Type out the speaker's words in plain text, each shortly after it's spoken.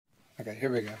Okay,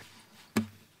 here we go.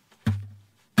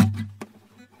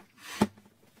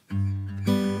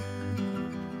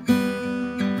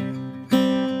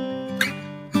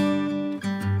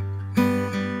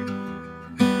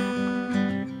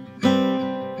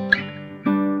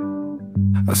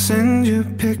 I'll send you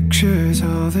pictures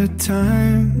all the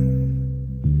time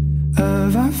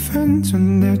of our friends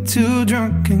when they're too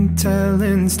drunk and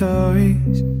telling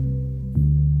stories.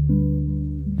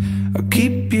 I'll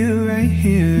keep you right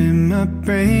here in my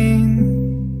brain,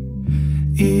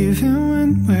 even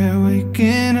when we're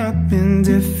waking up in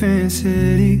different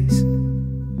cities.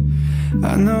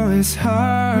 I know it's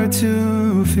hard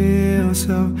to feel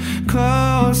so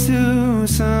close to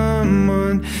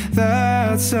someone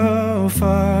that's so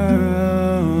far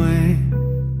away.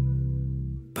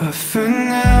 But for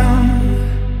now,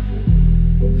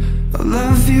 I'll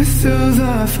love you through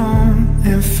the phone.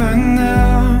 And for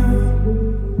now,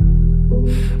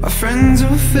 our friends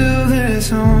will feel this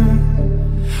home.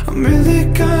 I'm really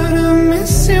gonna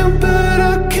miss you, but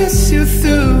I'll kiss you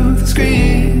through the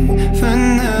screen for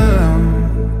now,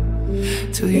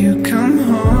 till you come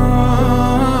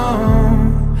home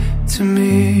to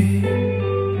me.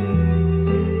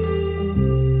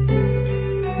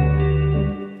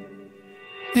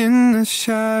 In the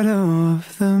shadow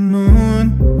of the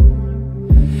moon,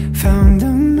 found a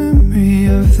memory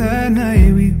of that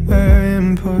night we were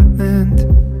in Portland.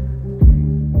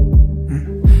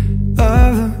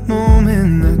 Of the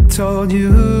moment I told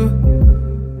you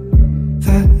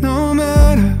that no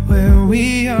matter where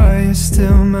we are, you're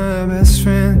still my best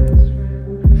friend.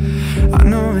 I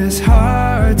know it's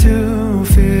hard to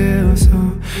feel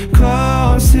so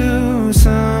close to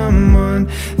someone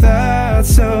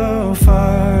that's so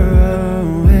far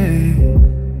away.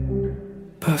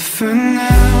 But for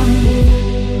now,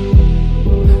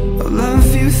 I'll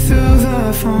love you through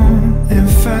the phone. And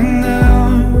for now,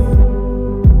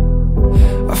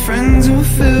 our friends will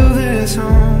feel this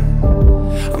home.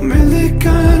 I'm really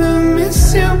gonna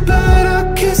miss you, but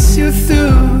I'll kiss you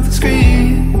through the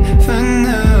screen for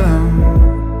now,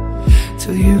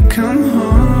 till you come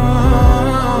home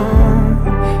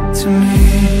to me.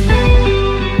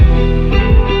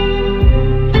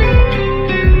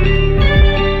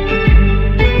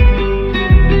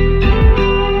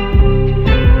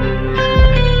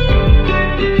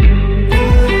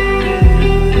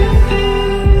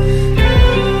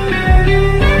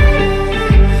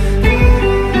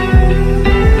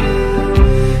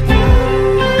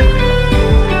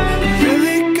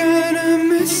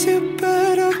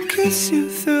 You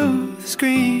through the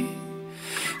screen,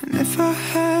 and if I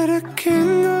had a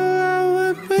candle, I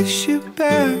would wish you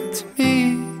back to me.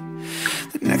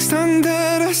 The next time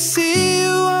that I see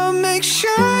you, I'll make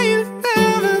sure you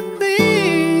never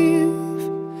leave.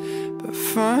 But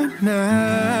for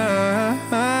now,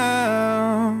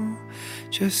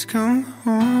 just come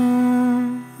home.